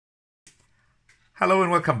Hello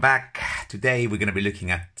and welcome back. Today we're going to be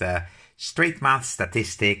looking at straight math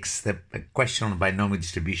statistics, the question on binomial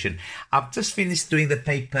distribution. I've just finished doing the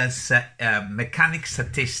papers, mechanics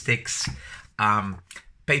statistics,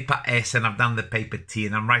 paper S, and I've done the paper T,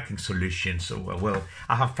 and I'm writing solutions. So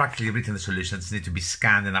I have practically written the solutions, need to be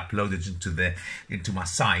scanned and uploaded into my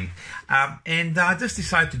site. And I just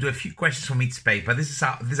decided to do a few questions from each paper. These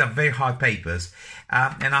are very hard papers,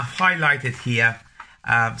 and I've highlighted here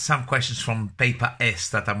some questions from paper S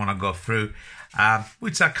that I want to go through,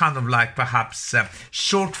 which are kind of like perhaps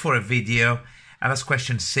short for a video. That's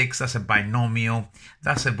question 6. That's a binomial.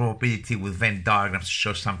 That's a probability with Venn diagrams to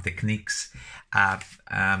show some techniques.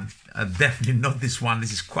 Definitely not this one.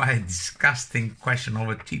 This is quite a disgusting question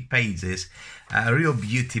over 2 pages. A real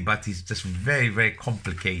beauty, but it's just very, very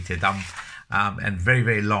complicated and very,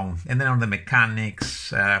 very long. And then on the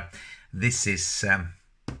mechanics, this is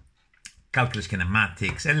calculus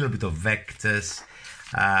kinematics, a little bit of vectors.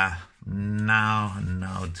 No,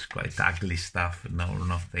 it's quite ugly stuff. No,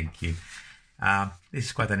 thank you. This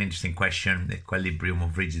is quite an interesting question, the equilibrium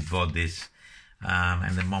of rigid bodies.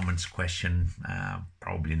 And the moments question,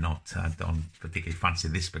 probably not. I don't particularly fancy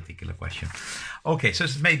this particular question. Okay, so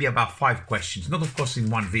it's maybe about 5 questions. Not, of course, in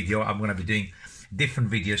one video. I'm going to be doing different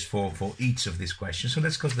videos for each of these questions. So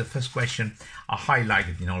let's go to the first question. I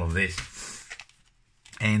highlighted in all of this.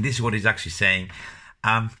 And this is what it's actually saying.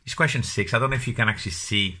 It's question 6. I don't know if you can actually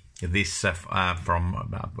see this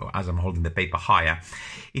from as I'm holding the paper higher.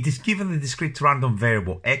 It is given the discrete random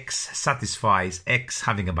variable x satisfies x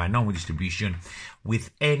having a binomial distribution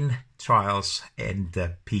with n trials and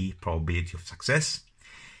p probability of success.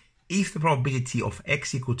 If the probability of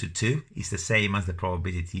x equal to 2 is the same as the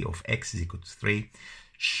probability of x is equal to 3,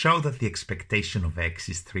 show that the expectation of x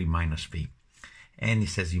is 3 minus p. And he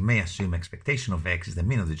says you may assume expectation of x is the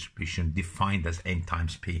mean of the distribution defined as n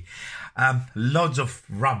times p. Loads of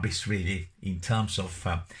rubbish really in terms of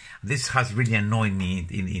this has really annoyed me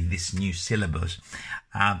in this new syllabus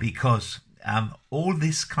because all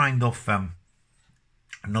this kind of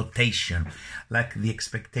notation like the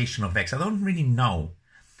expectation of x, I don't really know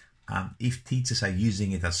if teachers are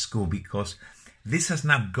using it at school, because this has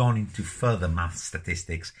now gone into further math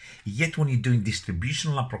statistics. Yet when you're doing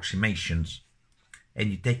distributional approximations and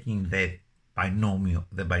you're taking the binomial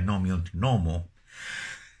to normal,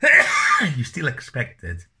 you're still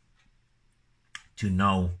expected to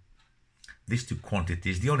know these 2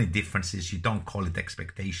 quantities. The only difference is you don't call it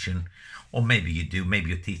expectation, or maybe you do,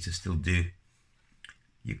 maybe your teachers still do.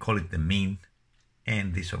 You call it the mean,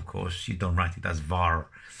 and this, of course, you don't write it as var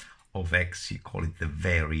of x, you call it the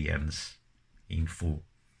variance in full.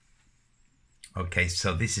 Okay,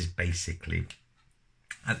 so this is basically,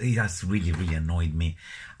 it has really, really annoyed me.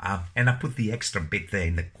 And I put the extra bit there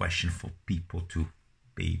in the question for people to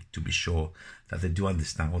be sure that they do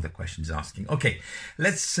understand what the question is asking. Okay,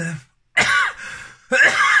 let's,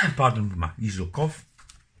 pardon my usual cough,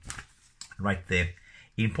 right there.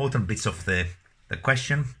 Important bits of the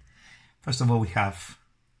question. First of all, we have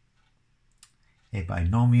a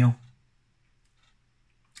binomial,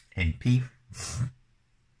 NP.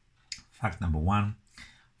 Fact number 1.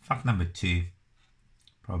 Fact number 2.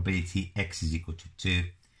 Probability x is equal to 2,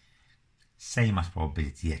 same as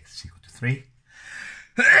probability x is equal to 3.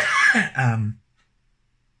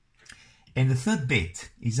 And the third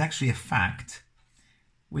bit is actually a fact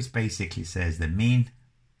which basically says the mean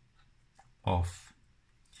of,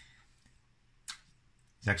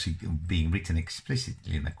 it's actually being written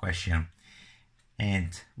explicitly in the question,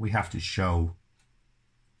 and we have to show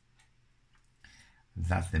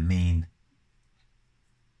that the mean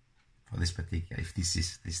for this particular, if this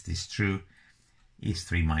is true, is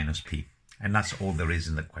 3 minus p. And that's all there is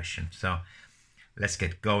in the question. So let's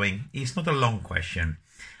get going. It's not a long question.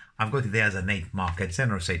 I've got it there as an 8 marker,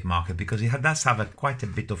 generous 8 marker, because it does have quite a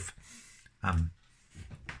bit of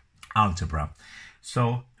algebra.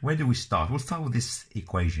 So where do we start? We'll start with this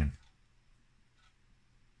equation.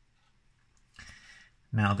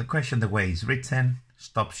 Now the question, the way it's written,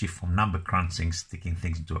 stops you from number crunching, sticking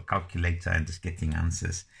things into a calculator and just getting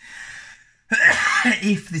answers.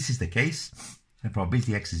 If this is the case, the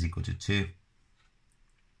probability x is equal to 2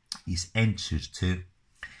 is n choose 2,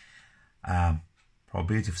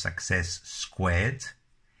 probability of success squared,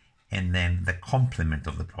 and then the complement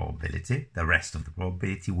of the probability, the rest of the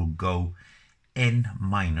probability, will go n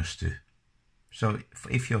minus 2. So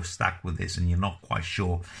if you're stuck with this and you're not quite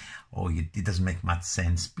sure, or it doesn't make much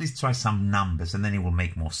sense, please try some numbers and then it will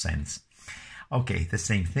make more sense. Okay, the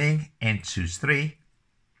same thing, n choose 3.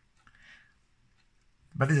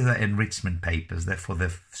 But these are enrichment papers, therefore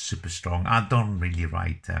they're super strong. I don't really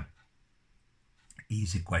write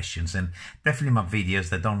easy questions, and definitely my videos,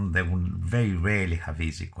 they will very rarely have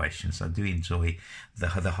easy questions. I do enjoy the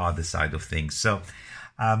harder side of things. So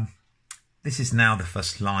this is now the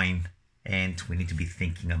first line, and we need to be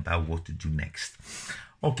thinking about what to do next.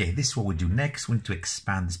 Okay, this is what we do next. We need to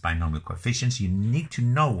expand these binomial coefficients. You need to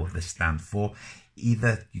know what they stand for.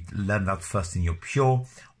 Either you learn that first in your pure,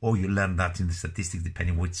 or you learn that in the statistics,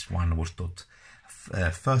 depending which one was taught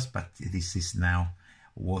first. But this is now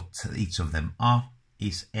what each of them are.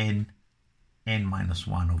 Is n minus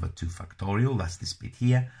 1 over 2 factorial. That's this bit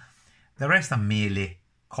here. The rest I'm merely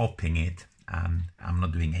copying it, and I'm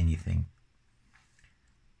not doing anything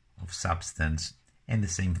of substance. And the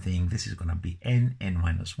same thing, this is going to be n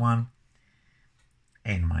minus 1,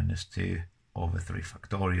 n minus 2 over 3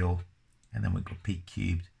 factorial, and then we go p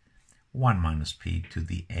cubed, 1 minus p to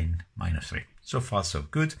the n minus 3. So far, so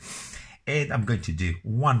good. And I'm going to do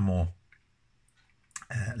one more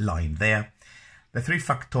line there. The 3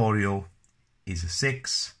 factorial is a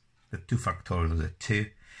 6, the 2 factorial is a 2.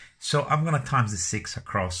 So I'm going to times the 6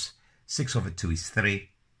 across. 6 over 2 is 3,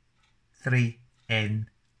 3n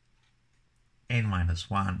n minus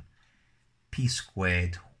 1, p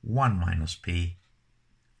squared, 1 minus p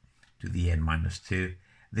to the n minus 2.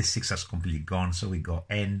 This 6 has completely gone, so we got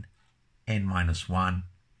n minus 1,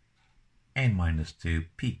 n minus 2,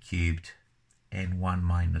 p cubed, and 1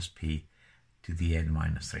 minus p to the n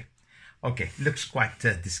minus 3. Okay, looks quite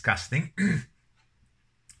disgusting.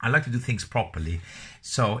 I like to do things properly.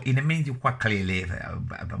 So in a minute, quite clearly,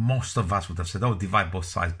 most of us would have said, oh, divide both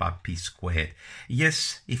sides by p squared.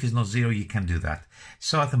 Yes, if it's not 0, you can do that.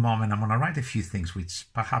 So at the moment, I'm going to write a few things which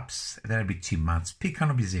perhaps there'll be too much. P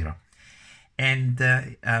cannot be 0. And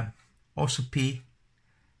also p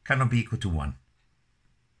cannot be equal to 1.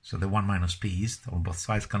 So the 1 minus p is on both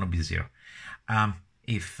sides cannot be 0.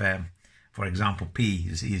 For example, p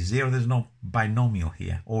is 0, there's no binomial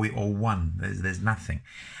here, or 1, there's nothing.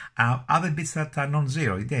 Other bits that are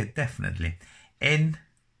non-zero, yeah, definitely. N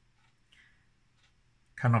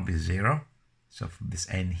cannot be 0, so from this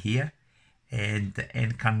n here, and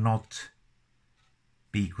n cannot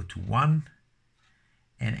be equal to 1,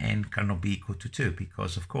 and n cannot be equal to 2,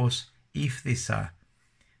 because, of course, if these are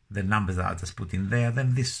the numbers that I just put in there,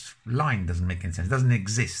 then this line doesn't make any sense, it doesn't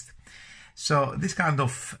exist. So this kind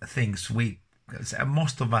of things,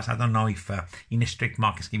 most of us, I don't know if in a strict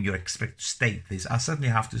marking scheme you expect to state this. I certainly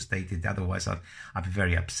have to state it, otherwise I'll be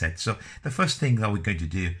very upset. So the first thing that we're going to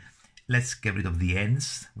do, let's get rid of the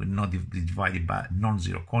n's. We're not divided by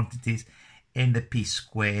non-zero quantities, and the p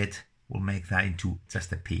squared will make that into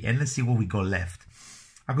just a p. And let's see what we got left.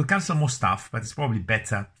 I could cancel more stuff, but it's probably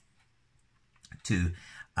better to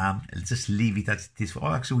just leave it as it is.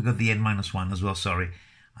 Oh, actually we got the n minus 1 as well, sorry.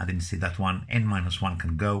 I didn't see that one. N minus 1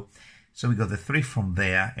 can go. So we got the 3 from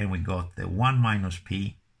there, and we got the 1 minus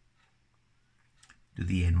p to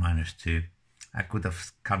the n minus 2. I could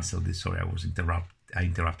have cancelled this. Sorry, I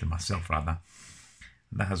interrupted myself rather.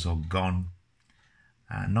 That has all gone.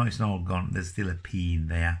 No, it's not all gone. There's still a p in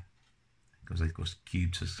there because it goes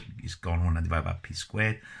cubed, so it's gone when I divide by p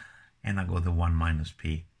squared. And I got the 1 minus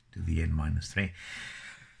p to the n minus 3.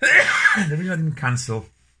 The reason I didn't cancel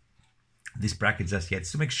this bracket just yet,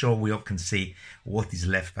 to make sure we all can see what is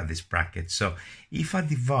left by this bracket. So if I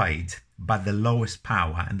divide by the lowest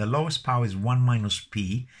power, and the lowest power is 1 minus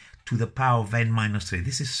p to the power of n minus 3.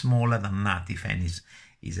 This is smaller than that if n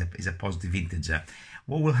is a positive integer.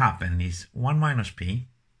 What will happen is 1 minus p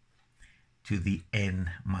to the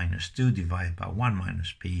n minus 2 divided by 1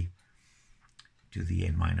 minus p to the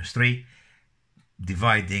n minus 3.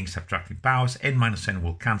 Dividing, subtracting powers, n minus n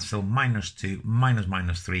will cancel, minus 2 minus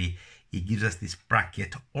minus 3. It gives us this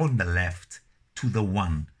bracket on the left to the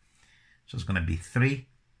 1. So it's going to be 3.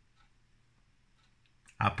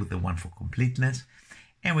 I'll put the 1 for completeness.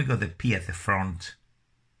 And we got the p at the front.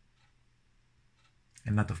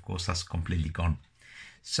 And that, of course, has completely gone.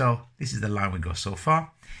 So this is the line we got so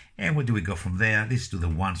far. And where do we go from there? This is to the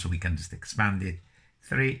 1, so we can just expand it.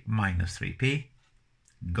 3 minus 3p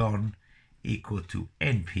gone, equal to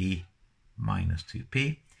np minus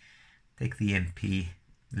 2p. Take the np,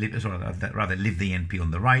 leave the np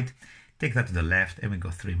on the right, take that to the left, and we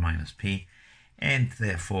got 3 minus p. And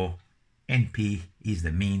therefore, np is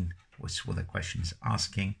the mean, which is what the question is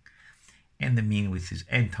asking. And the mean, which is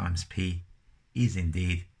n times p, is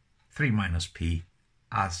indeed 3 minus p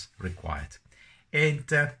as required. And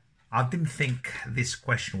I didn't think this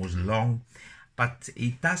question was long, but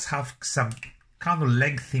it does have some kind of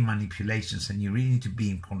lengthy manipulations, and you really need to be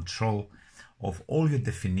in control of all your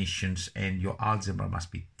definitions, and your algebra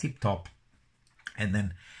must be tip-top. And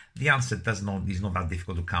then the answer is not that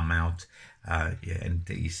difficult to come out, and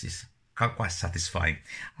it's quite satisfying.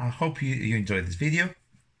 I hope you enjoyed this video.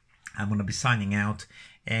 I'm going to be signing out,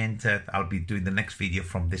 and I'll be doing the next video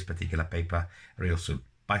from this particular paper real soon.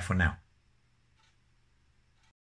 Bye for now.